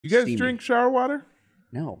You guys drink shower water?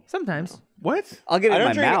 No. Sometimes. What? I'll get it in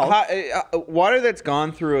my mouth. Water that's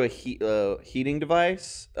gone through a heating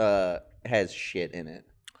device has shit in it.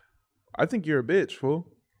 I think you're a bitch, fool.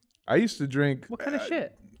 I used to drink. What kind of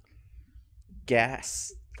shit?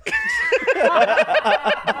 Gas.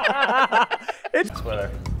 It's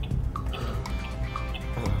whatever.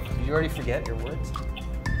 Did you already forget your words?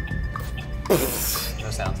 No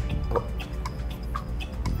sound.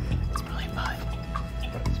 It's really fun.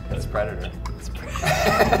 It's Predator.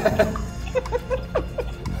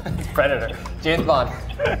 It's Predator. James Bond.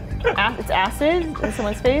 It's acid in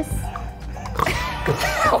someone's face.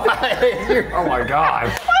 Oh my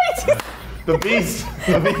god. The beast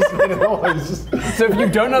made a noise. So if you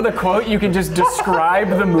don't know the quote, you can just describe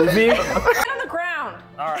the movie. On the ground.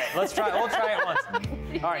 All right, let's try. We'll try it once.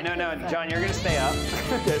 All right, no, John, you're gonna stay up.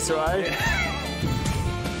 Okay, so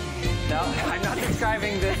No, I'm not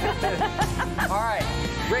describing this. All right,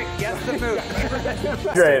 Rick, guess the move.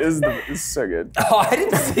 great. This is so good. Oh, I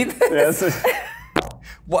didn't see this.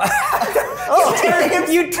 What?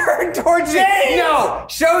 You turn towards James! No!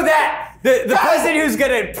 Show that! The person who's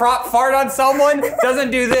gonna fart on someone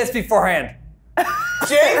doesn't do this beforehand.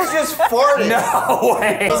 James just farted. No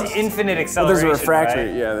way! It's infinite acceleration. There's a refractory,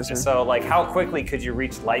 right? yeah. So, like, how quickly could you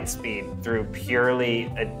reach light speed through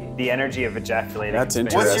purely the energy of ejaculating? That's in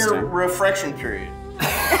space? interesting. What's your refraction period?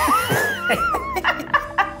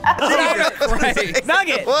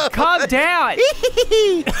 Nugget, calm down.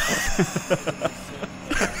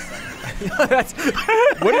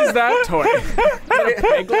 What is that toy?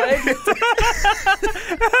 Peg leg?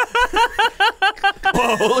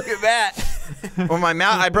 Whoa, look at that. Well, my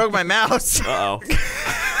mouse. I broke my mouse. Uh-oh.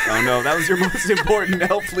 Oh no, that was your most important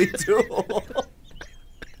Hellfleet tool.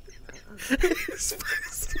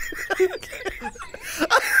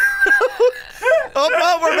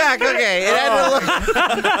 Oh, we're back. Okay. It had to look.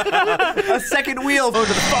 A second wheel over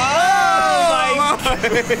the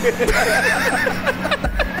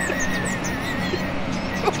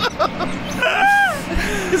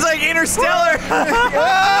It's like Interstellar.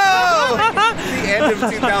 Whoa! The end of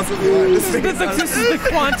 2001. This is the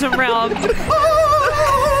quantum realm.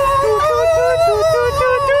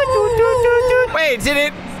 Wait, did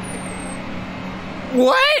it?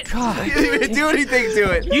 What? God. You didn't even do anything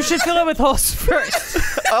to it. You should fill it with holes first.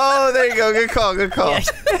 Oh, there you go. Good call. Good call.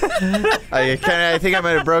 I think I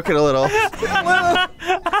might have broke it a little.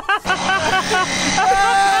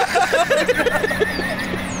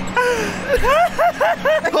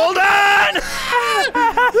 Hold on!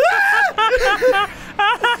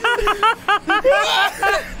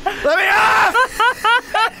 Let me off!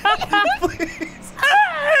 Please.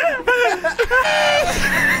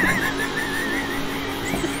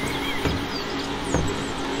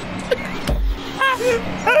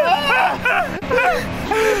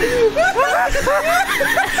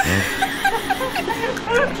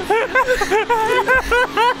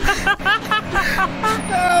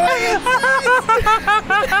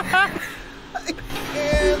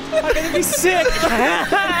 I'm gonna be sick.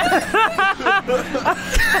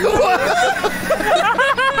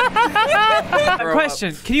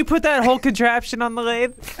 Question: can you put that whole contraption on the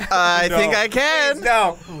lathe? I think I can.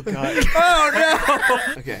 No. Oh god. Oh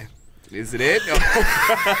no! Okay. Is it it? Oh,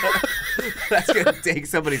 that's gonna take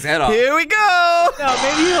somebody's head off. Here we go! No,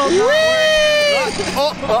 maybe he'll.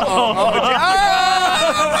 Oh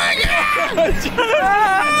my god!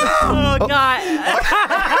 Oh god.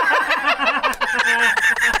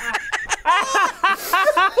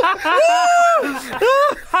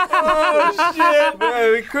 Oh shit!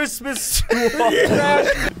 Merry Christmas!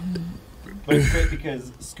 But it's great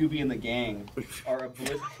because Scooby and the gang are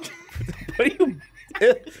oblivious. What are you?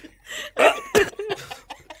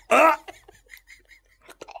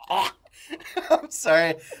 I'm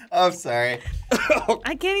sorry. I'm sorry.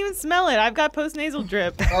 I can't even smell it. I've got post-nasal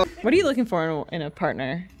drip. What are you looking for in a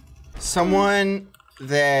partner? Someone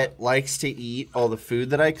that likes to eat all the food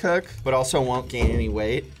that I cook, but also won't gain any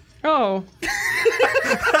weight. Oh.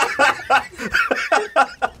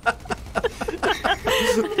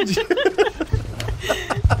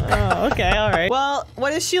 Oh, okay, all right. Well,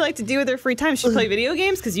 what does she like to do with her free time? She play video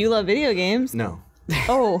games because you love video games. No.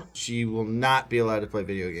 Oh. She will not be allowed to play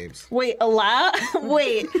video games. Wait, allow?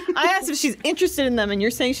 Wait, I asked if she's interested in them, and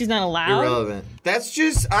you're saying she's not allowed? Irrelevant. That's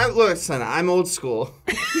just. Look, son, I'm old school.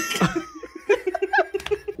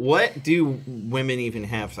 What do women even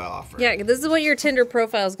have to offer? Yeah, this is what your Tinder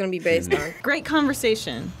profile is going to be based on. Great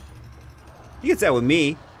conversation. You get that with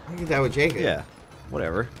me. I get that with Jacob. Yeah.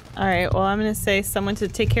 Whatever. All right, well, I'm going to say someone to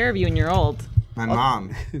take care of you when you're old. My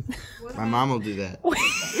mom. My mom will do that.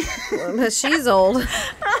 She's old.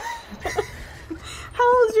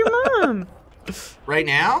 How old is your mom? Right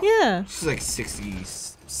now? Yeah. She's like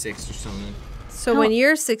 66 or something. So when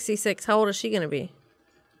you're 66, how old is she gonna be?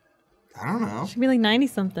 I don't know. She'd be like 90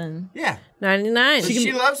 something. Yeah. 99.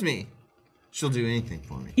 She loves me. She'll do anything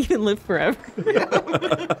for me. Even live forever.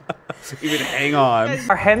 Even hang on.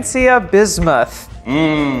 Arhensia bismuth.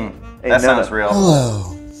 That sounds real.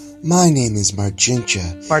 Hello, my name is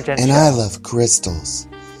Margentia, Margentia. and I love crystals.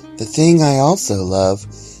 The thing I also love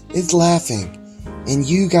is laughing, and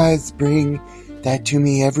you guys bring that to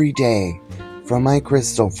me every day from my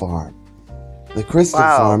crystal farm. The crystal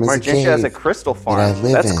farm is a Margentia cave has a crystal farm. that I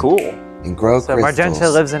live That's in cool. and grow So crystals.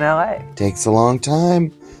 Margentia lives in LA. Takes a long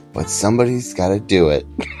time, but somebody's got to do it.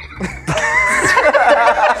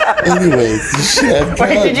 Anyways,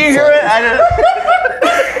 Wait, did you hear it?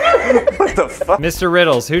 What the fuck? Mr.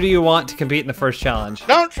 Riddles, who do you want to compete in the first challenge?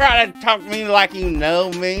 Don't try to talk to me like you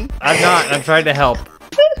know me. I'm not. I'm trying to help.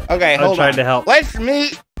 Okay, I'm hold trying on. to help. Let's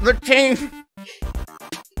meet the team.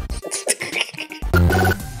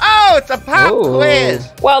 Oh, it's a pop quiz.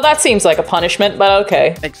 Well, that seems like a punishment, but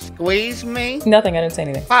okay. Squeeze me? Nothing, I didn't say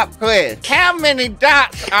anything. Pop quiz. How many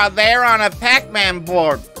dots are there on a Pac-Man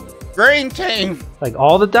board? Green team. Like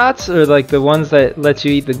all the dots, or like the ones that let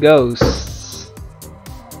you eat the ghosts?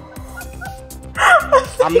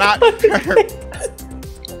 I'm not sure.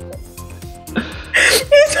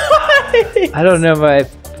 I don't know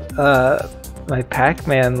my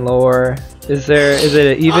Pac-Man lore. Is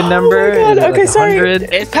it an even number? My God. Is it Okay, like sorry. 100?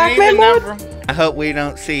 It's Pac-Man an even board? number. I hope we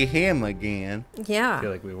don't see him again. Yeah. I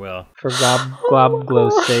feel like we will. For Glob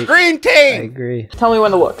Glow's sake. Green I team. agree. Tell me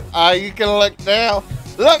when to look. You can look now.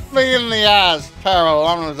 Look me in the eyes,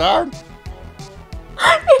 Paralonazard.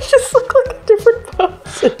 It just looked like a different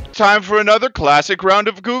person. Time for another classic round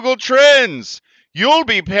of Google Trends. You'll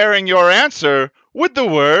be pairing your answer with the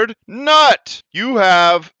word nut. You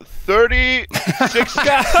have 36. What?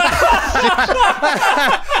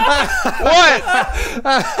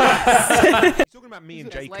 He's talking about me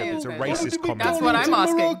and Jacob. It's a racist comment. That's what I'm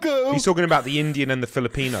asking. He's talking about the Indian and the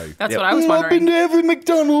Filipino. That's what I was wondering. to every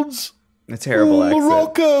McDonald's. A terrible accent.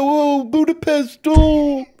 Morocco, oh, Budapest,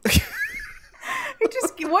 oh.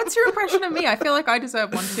 What's your impression of me? I feel like I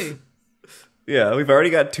deserve one too. Yeah, we've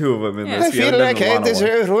already got 2 of them in Yeah. this. I feel like I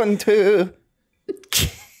deserve one too.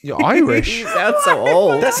 You're Irish. You sound so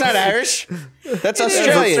old. That's not Irish. That's It's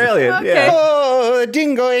Australian. Australian, Okay. yeah. Oh, a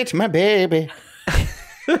dingo ate my baby.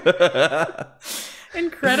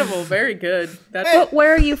 Incredible. Very good. But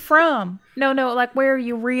where are you from? No, like where are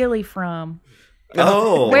you really from?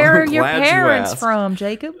 Oh, Where are I'm your glad you parents asked. from,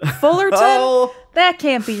 Jacob? Fullerton? Oh. That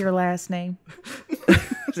can't be your last name.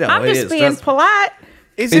 No, I'm it just is. being Trust- polite.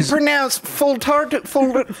 Is it pronounced full tart?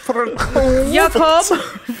 Full. Jacob,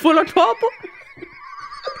 Fullerton.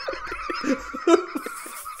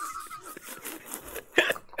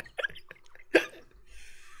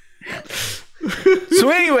 So,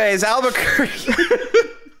 anyways, Albuquerque.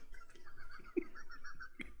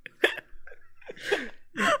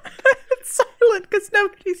 It's silent because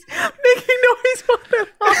nobody's making noise on their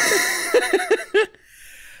line.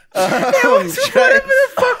 That was whatever the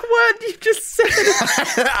fuck what you just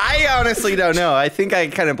said. I honestly don't know. I think I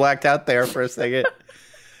kind of blacked out there for a second.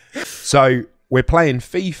 So we're playing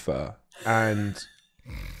FIFA, and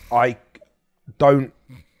I don't.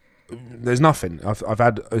 There's nothing.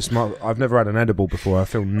 I've never had an edible before. I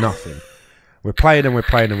feel nothing. We're playing and we're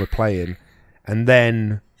playing and we're playing, and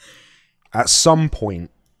then at some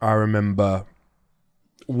point I remember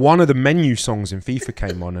one of the menu songs in FIFA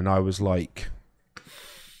came on, and I was like,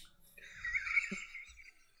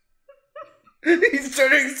 He's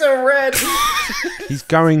turning so red. he's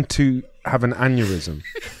going to have an aneurysm.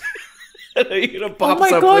 You're gonna pop Oh my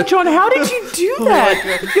something. God, John, how did you do that?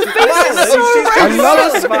 Your face is so red. I'm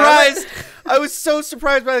so surprised. I was so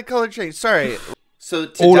surprised by the color change. Sorry. So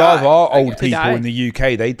to All die, of our I old guess. people in the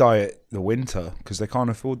UK, they die at the winter because they can't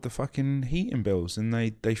afford the fucking heating bills, and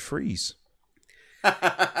they freeze.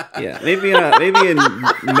 Yeah, maybe in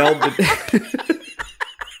Melbourne.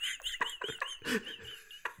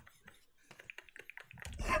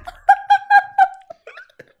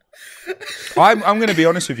 I'm going to be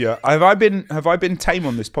honest with you. Have I been tame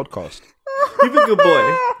on this podcast? You've been a good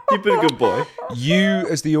boy. You've been a good boy. You,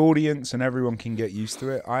 as the audience, and everyone can get used to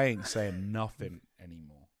it. I ain't saying nothing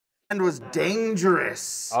anymore. And was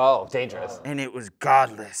dangerous. Oh, dangerous. And it was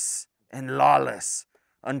godless and lawless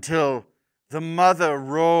until the mother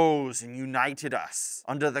rose and united us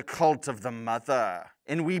under the cult of the mother.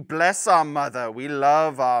 And we bless our mother. We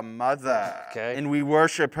love our mother. Okay. And we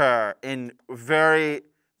worship her in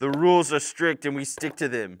the rules are strict and we stick to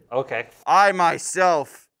them. Okay. I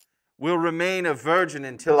myself will remain a virgin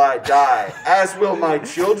until I die, as will my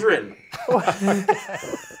children.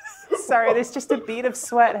 Sorry, there's just a bead of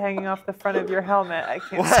sweat hanging off the front of your helmet. I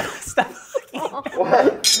can't stop looking.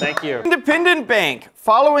 What? Thank you. Independent Bank,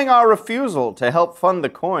 following our refusal to help fund the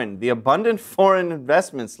coin, the abundant foreign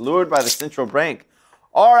investments lured by the central bank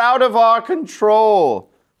are out of our control.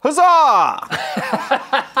 Huzzah!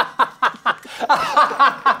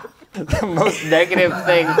 The most negative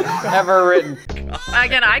thing ever written.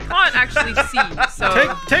 Again, I can't actually see,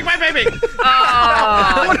 so. Take my baby!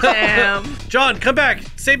 Oh, damn. John, come back.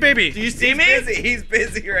 Say baby. Do you see me? He's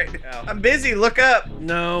busy right now. I'm busy. Look up.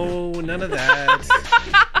 No, none of that.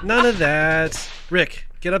 None of that. Rick,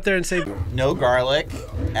 get up there and say. No garlic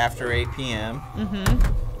after 8 p.m.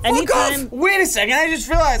 Mm-hmm. Anytime. Wait a second, I just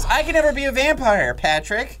realized I can never be a vampire,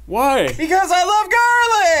 Patrick. Why? Because I love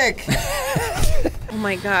garlic! Oh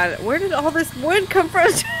my god, where did all this wood come from?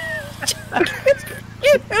 Where are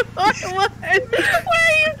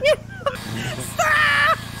you?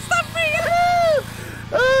 Stop! Stop freaking out!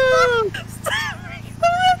 Oh! Stop freaking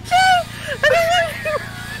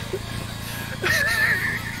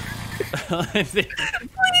out! Lindsay.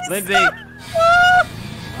 Lindsay.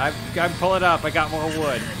 I'm pulling up. I got more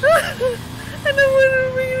wood. I don't want to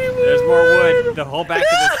bring any more There's more wood. wood. The whole back of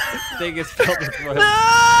this thing is filled with wood.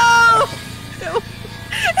 No!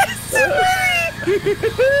 It's so many!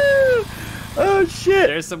 Oh shit!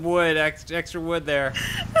 There's some wood, extra wood there.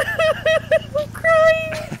 I'm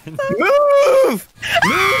crying. Move!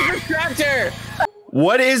 Move, retractor!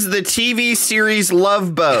 What is the TV series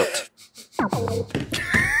Love Boat?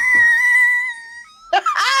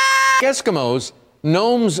 Eskimos,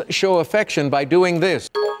 gnomes show affection by doing this.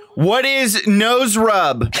 What is nose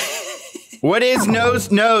rub? What is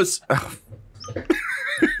nose?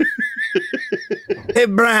 Hey,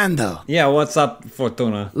 Brando. Yeah, what's up,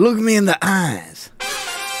 Fortuna? Look me in the eyes.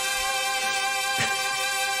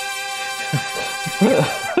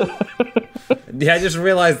 Yeah, I just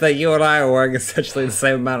realized that you and I are wearing essentially the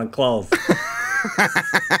same amount of clothes.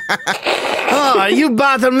 Oh, you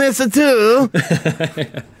bottomless too?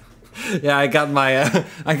 Yeah, I got my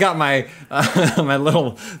my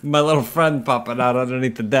little friend popping out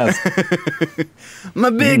underneath the desk. My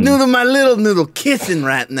big noodle, my little noodle kissing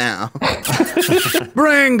right now.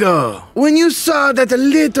 Brango, when you saw that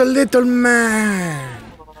little man,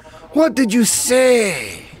 what did you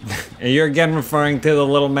say? You're again referring to the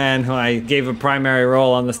little man who I gave a primary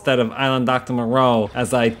role on the set of Island Dr. Moreau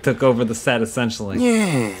as I took over the set, essentially.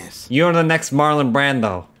 Yes. You're the next Marlon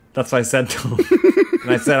Brando. That's what I said to him. And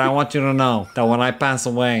I said, I want you to know that when I pass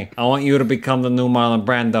away, I want you to become the new Marlon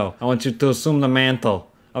Brando. I want you to assume the mantle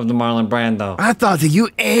of the Marlon Brando. I thought that you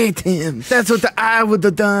ate him. That's what I would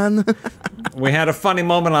have done. We had a funny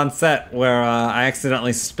moment on set where I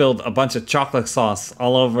accidentally spilled a bunch of chocolate sauce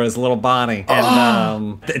all over his little body.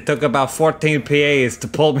 And it took about 14 PAs to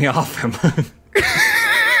pull me off him.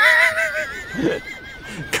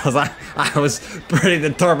 Because I was pretty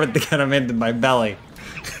determined to get him into my belly.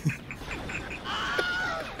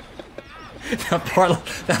 That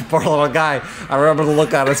poor little guy. I remember the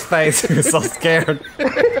look on his face. He was so scared.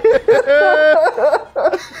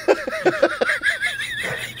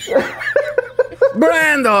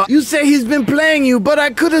 Brando, you say he's been playing you, but I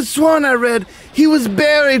could have sworn I read he was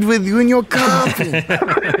buried with you in your coffin.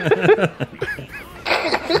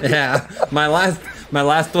 Yeah, my last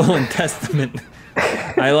will and testament.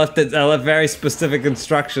 I left very specific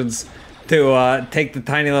instructions to take the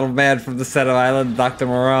tiny little man from the set of Island Dr.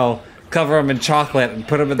 Moreau, cover him in chocolate, and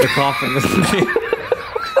put him in the coffin with me.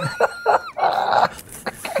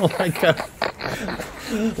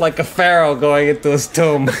 like a pharaoh going into his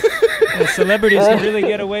tomb. Well, celebrities can really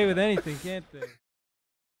get away with anything, can't they?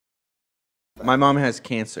 My mom has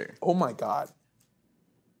cancer. Oh my God.